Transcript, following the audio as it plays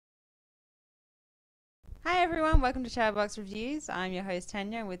Hi everyone, welcome to ChattaBox Reviews. I'm your host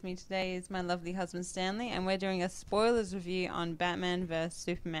Tania, and with me today is my lovely husband Stanley, and we're doing a spoilers review on Batman vs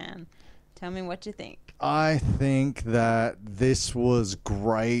Superman. Tell me what you think. I think that this was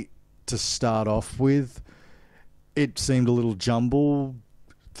great to start off with. It seemed a little jumbled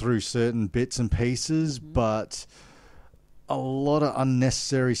through certain bits and pieces, but a lot of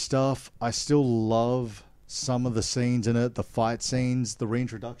unnecessary stuff. I still love some of the scenes in it, the fight scenes, the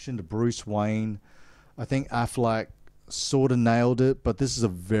reintroduction to Bruce Wayne. I think Affleck sort of nailed it, but this is a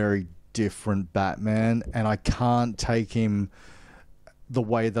very different Batman, and I can't take him the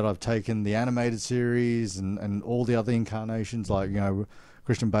way that I've taken the animated series and all the other incarnations, like,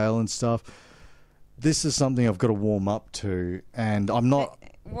 Christian Bale and stuff. This is something I've got to warm up to, and I'm not...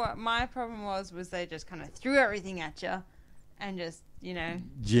 What my problem was they just kind of threw everything at you and just, Yeah.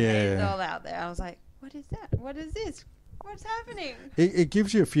 laid it all out there. I was like, what is that? What is this? What's happening? It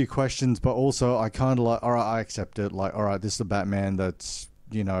gives you a few questions, but also I kind of like, all right, I accept it. Like, all right, this is the Batman that's,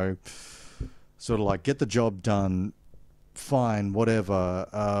 sort of like, get the job done, fine,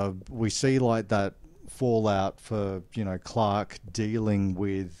 whatever. We see like that fallout for, Clark dealing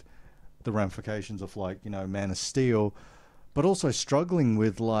with the ramifications of, like, Man of Steel, but also struggling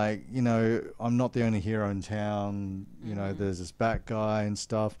with, like, I'm not the only hero in town, there's this Bat guy and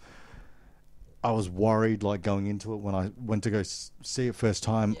stuff. I was worried, like, going into it when I went to go see it first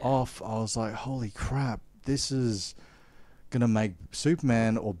time off. I was like, holy crap, this is going to make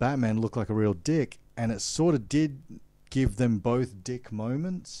Superman or Batman look like a real dick. And it sort of did give them both dick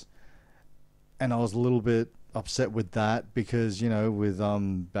moments. And I was a little bit upset with that because, with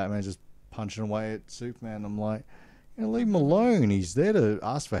Batman just punching away at Superman, I'm like, leave him alone. He's there to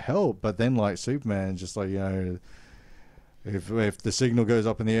ask for help. But then, like, Superman just like, if the signal goes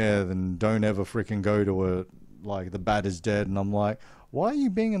up in the air, then don't ever freaking go to it. Like, the bat is dead. And I'm like, why are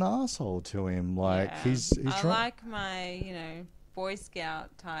you being an asshole to him? Like, he's I trying... like my, Boy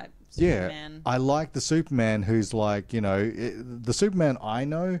Scout type Superman. I like the Superman who's like, the Superman I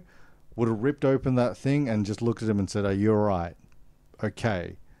know would have ripped open that thing and just looked at him and said, are you all right?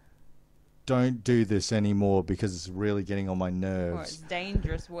 Okay. Don't do this anymore because it's really getting on my nerves. Or it's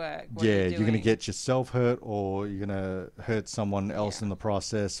dangerous work. You're going to get yourself hurt, or you're going to hurt someone else in the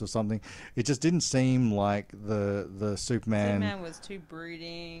process or something. It just didn't seem like the Superman... Superman was too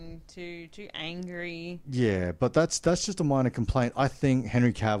brooding, too angry. Yeah, but that's just a minor complaint. I think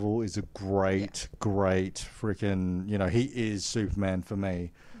Henry Cavill is a great freaking... he is Superman for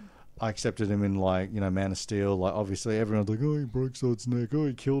me. I accepted him in, like, Man of Steel. Like, obviously, everyone's like, oh, he broke Zod's neck. Oh,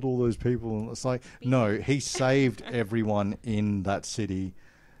 he killed all those people. And it's like, no, he saved everyone in that city,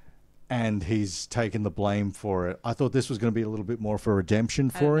 and he's taken the blame for it. I thought this was going to be a little bit more of a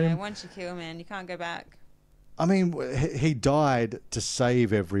redemption for him. Once you kill a man, you can't go back. I mean, he died to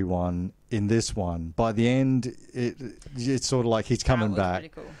save everyone in this one. By the end, it's sort of like he's coming back.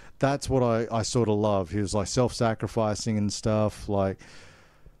 Pretty cool. That's what I sort of love. He was, like, self-sacrificing and stuff, like...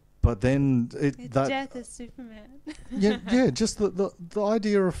 But then death is Superman. just the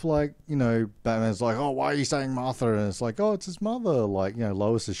idea of, like, Batman's like, oh, why are you saying Martha? And it's like, oh, it's his mother. Like,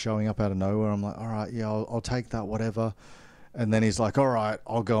 Lois is showing up out of nowhere. I'm like, all right, yeah, I'll take that, whatever. And then he's like, all right,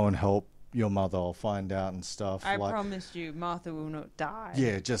 I'll go and help your mother. I'll find out and stuff. I promised you, Martha will not die.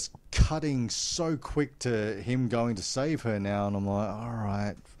 Yeah, just cutting so quick to him going to save her now, and I'm like, all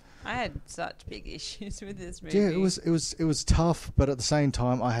right. I had such big issues with this movie. Yeah, it was tough, but at the same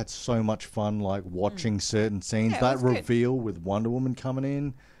time, I had so much fun, like, watching certain scenes. That reveal with Wonder Woman coming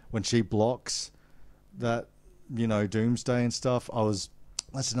in when she blocks that, Doomsday and stuff.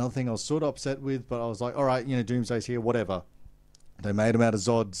 That's another thing I was sort of upset with, but I was like, all right, Doomsday's here, whatever. They made him out of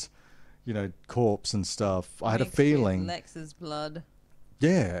Zod's, corpse and stuff. I had a feeling. Lex's blood.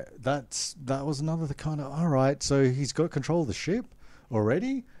 Yeah, that was another kind of, all right, so he's got control of the ship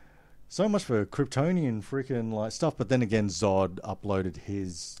already? So much for Kryptonian freaking, like, stuff, but then again, Zod uploaded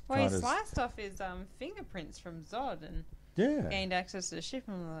his. Well, he sliced off his fingerprints from Zod and gained access to the ship.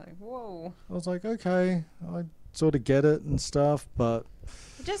 And I'm like, whoa! I was like, okay, I sort of get it and stuff, but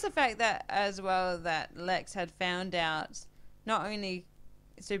just the fact that, as well, that Lex had found out not only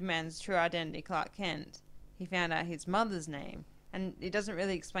Superman's true identity, Clark Kent, he found out his mother's name, and it doesn't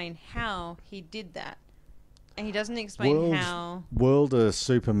really explain how he did that. And he doesn't explain how... World of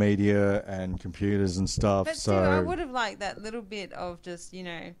super media and computers and stuff, but so... still, I would have liked that little bit of just,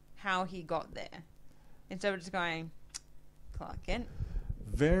 how he got there. Instead of just going, Clark Kent,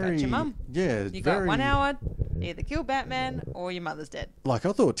 got your mum. Yeah, you got 1 hour, either kill Batman or your mother's dead. Like,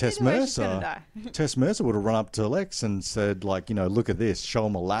 I thought Tess Mercer would have run up to Lex and said, like, look at this, show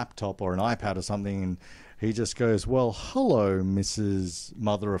him a laptop or an iPad or something, and he just goes, well, hello, Mrs.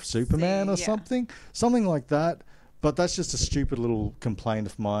 Mother of Superman or something like that. But that's just a stupid little complaint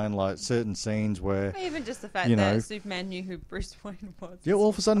of mine, like certain scenes where... Even just the fact that Superman knew who Bruce Wayne was. Yeah, all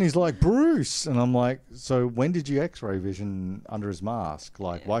of a sudden he's like, Bruce! And I'm like, so when did you X-ray vision under his mask?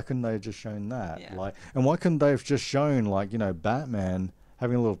 Like, why couldn't they have just shown that? Yeah. Like, and why couldn't they have just shown, like, Batman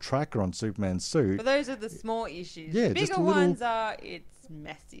having a little tracker on Superman's suit? But those are the small issues. Yeah, the bigger ones are, it's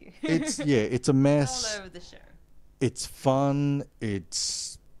messy. It's a mess. All over the show. It's fun.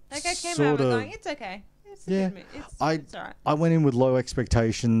 It's like I came out going, it's okay. It's a good movie. It's all right. I went in with low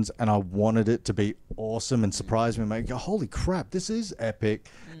expectations and I wanted it to be awesome and surprise me and make go, holy crap, this is epic.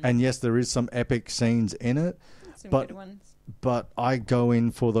 And yes, there is some epic scenes in it. Some good ones. But I go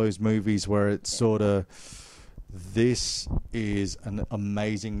in for those movies where it's sort of, this is an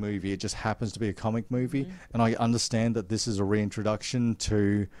amazing movie. It just happens to be a comic movie. And I understand that this is a reintroduction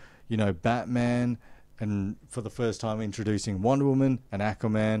to, Batman, and for the first time introducing Wonder Woman and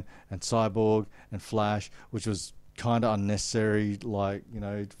Aquaman and Cyborg and Flash, which was kind of unnecessary,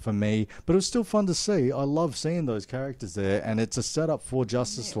 for me. But it was still fun to see. I love seeing those characters there, and it's a setup for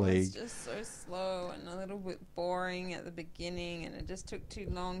Justice League. It was just so slow and a little bit boring at the beginning, and it just took too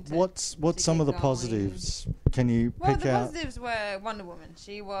long to... What's some of the positives? Can you pick out? Well, the positives were Wonder Woman.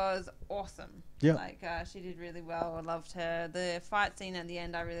 She was awesome. Yeah. She did really well. I loved her. The fight scene at the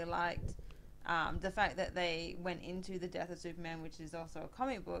end I really liked. The fact that they went into the death of Superman, which is also a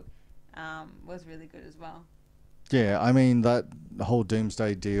comic book, was really good as well. Yeah, I mean, that whole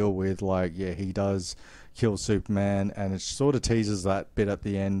Doomsday deal with, he does kill Superman, and it sort of teases that bit at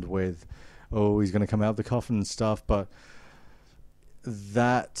the end with, he's going to come out of the coffin and stuff, but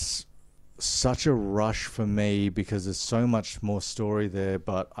that's such a rush for me because there's so much more story there,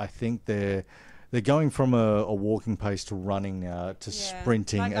 but I think they're going from a walking pace to running now to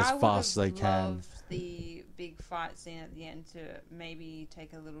sprinting as fast as they can. I loved the big fight scene at the end to maybe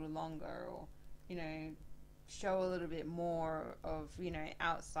take a little longer, or show a little bit more of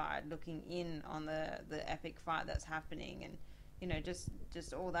outside looking in on the epic fight that's happening, and just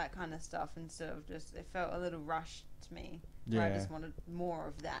all that kind of stuff, instead of just, it felt a little rushed to me. Yeah, I just wanted more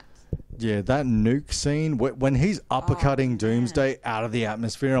of that. Yeah, that nuke scene when he's uppercutting Doomsday out of the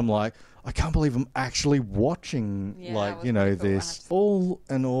atmosphere, I'm like, I can't believe I'm actually watching this. All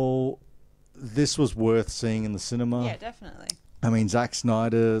in all, this was worth seeing in the cinema. Yeah, definitely. I mean, Zack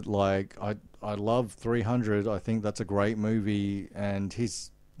Snyder, I love 300. I think that's a great movie, and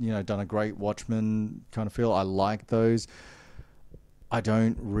he's done a great Watchmen kind of feel. I like those. I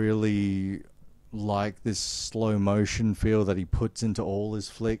don't really like this slow motion feel that he puts into all his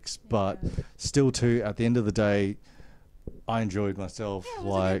flicks, but still, too, at the end of the day, I enjoyed myself. Yeah, it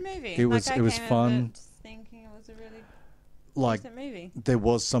was a good movie. It was fun. Thinking it was a really decent movie. There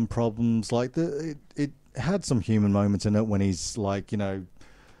was some problems. It had some human moments in it when he's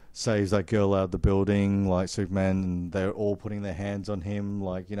saves that girl out of the building, like Superman, and they're all putting their hands on him,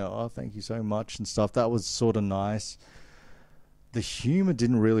 oh, thank you so much and stuff. That was sort of nice. The humor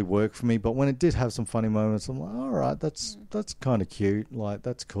didn't really work for me, but when it did have some funny moments, I'm like, all right, that's kind of cute,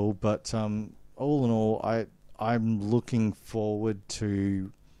 that's cool. But all in all, I'm looking forward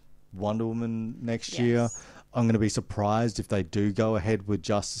to Wonder Woman next year. I'm going to be surprised if they do go ahead with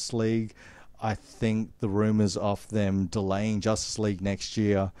Justice League. I think the rumors of them delaying Justice League next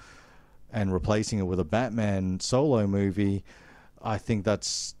year and replacing it with a Batman solo movie, I think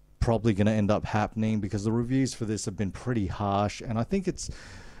that's probably going to end up happening because the reviews for this have been pretty harsh, and I think it's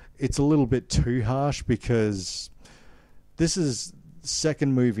a little bit too harsh because this is the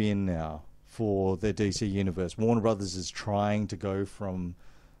second movie in now for their DC universe. Warner Brothers is trying to go from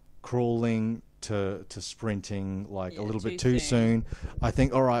crawling to sprinting a little bit too soon. I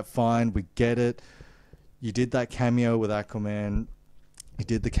think, all right, fine, we get it. You did that cameo with Aquaman. You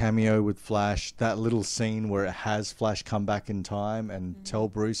did the cameo with Flash. That little scene where it has Flash come back in time and tell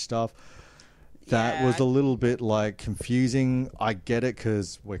Bruce stuff. That was a little bit confusing. I get it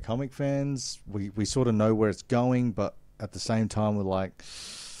because we're comic fans. We sort of know where it's going, but at the same time we're like...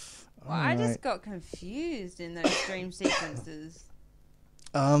 Well, I just got confused in those dream sequences.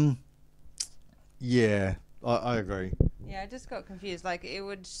 Yeah, I agree. Yeah, I just got confused. It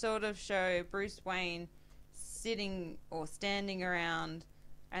would sort of show Bruce Wayne sitting or standing around,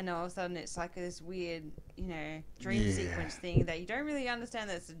 and all of a sudden it's this weird, dream sequence thing that you don't really understand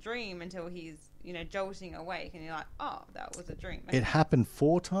that it's a dream until he's, jolting awake, and you're like, oh, that was a dream. It happened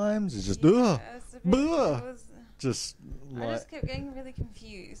 4 times? It's just, just I just kept getting really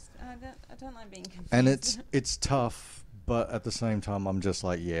confused. I don't like being confused. And it's tough. But at the same time, I'm just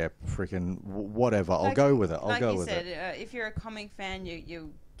freaking whatever. I'll go with it. I'll go with it. Like you said, if you're a comic fan,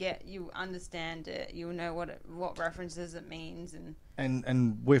 you you understand it. You'll know what references it means,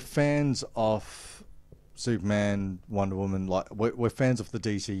 and we're fans of Superman, Wonder Woman. Like we're fans of the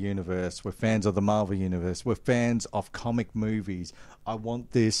DC universe. We're fans of the Marvel universe. We're fans of comic movies. I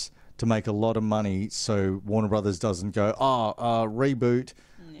want this to make a lot of money, so Warner Brothers doesn't go, reboot.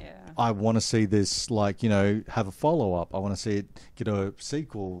 Yeah. I want to see this, like, you know, have a follow up. I want to see it get a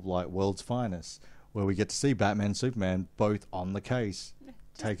sequel, like World's Finest, where we get to see Batman and Superman both on the case,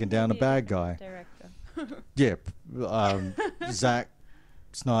 taking down a bad guy. Director. Yeah, Zack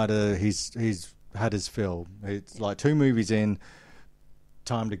Snyder. He's had his fill. It's like 2 movies in.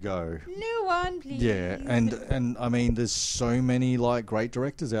 Time to go. New one, please. Yeah, and I mean, there's so many like great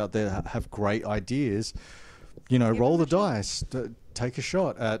directors out there that have great ideas. You know, roll the dice, take a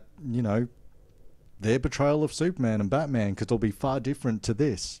shot at, you know, their portrayal of Superman and Batman, because they'll be far different to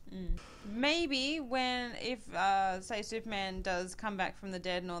this. Maybe if say Superman does come back from the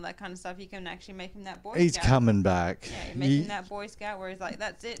dead and all that kind of stuff, you can actually make him that Boy Scout. He's coming back. Yeah, you make him that Boy Scout where he's like,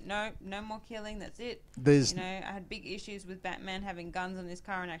 that's it, no more killing, that's it. There's, you know, I had big issues with Batman having guns on his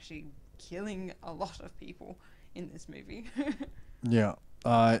car and actually killing a lot of people in this movie. Yeah,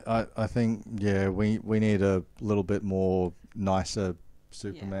 I think, yeah, we need a little bit more nicer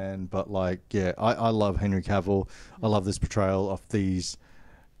Superman, but like, yeah, I love Henry Cavill. I love this portrayal of these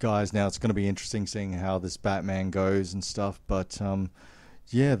guys. Now it's going to be interesting seeing how this Batman goes and stuff, but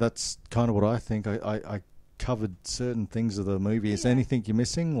yeah, that's kind of what I think. I covered certain things of the movie. Is there anything you're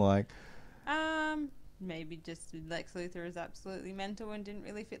missing? Like, maybe just Lex Luthor is absolutely mental and didn't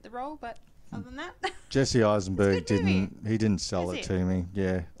really fit the role, but other than that, Jesse Eisenberg didn't sell it to me.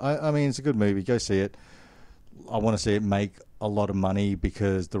 Yeah, I mean, it's a good movie. Go see it. I want to see it make a lot of money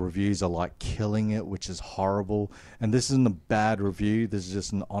because the reviews are like killing it, which is horrible. And this isn't a bad review. This is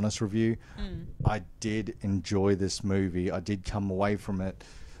just an honest review. I did enjoy this movie. I did come away from it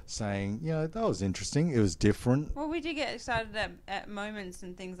saying, you know, that was interesting. It was different. Well, we did get excited at moments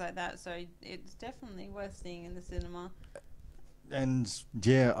and things like that, so it's definitely worth seeing in the cinema. And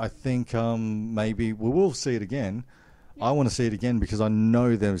yeah, I think maybe we will see it again. I want to see it again because I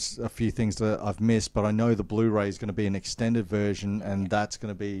know there's a few things that I've missed, but I know the Blu-ray is going to be an extended version, and that's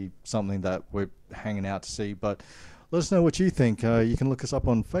going to be something that we're hanging out to see. But let us know what you think. You can look us up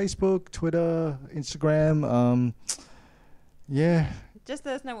on Facebook, Twitter, Instagram. Yeah. Just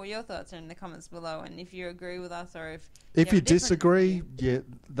let us know what your thoughts are in the comments below, and if you agree with us or if you disagree, yeah,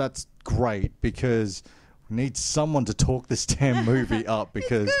 that's great, because we need someone to talk this damn movie up,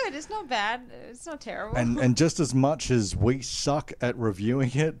 because it's good. It's not bad. It's not terrible. And just as much as we suck at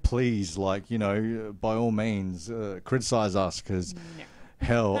reviewing it, please, like, you know, by all means, criticize us, because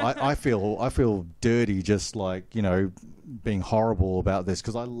hell, I feel dirty just, like, you know, being horrible about this,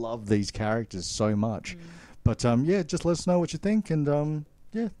 because I love these characters so much. But yeah, just let us know what you think, and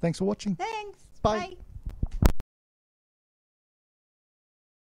yeah, thanks for watching. Thanks. Bye. Bye.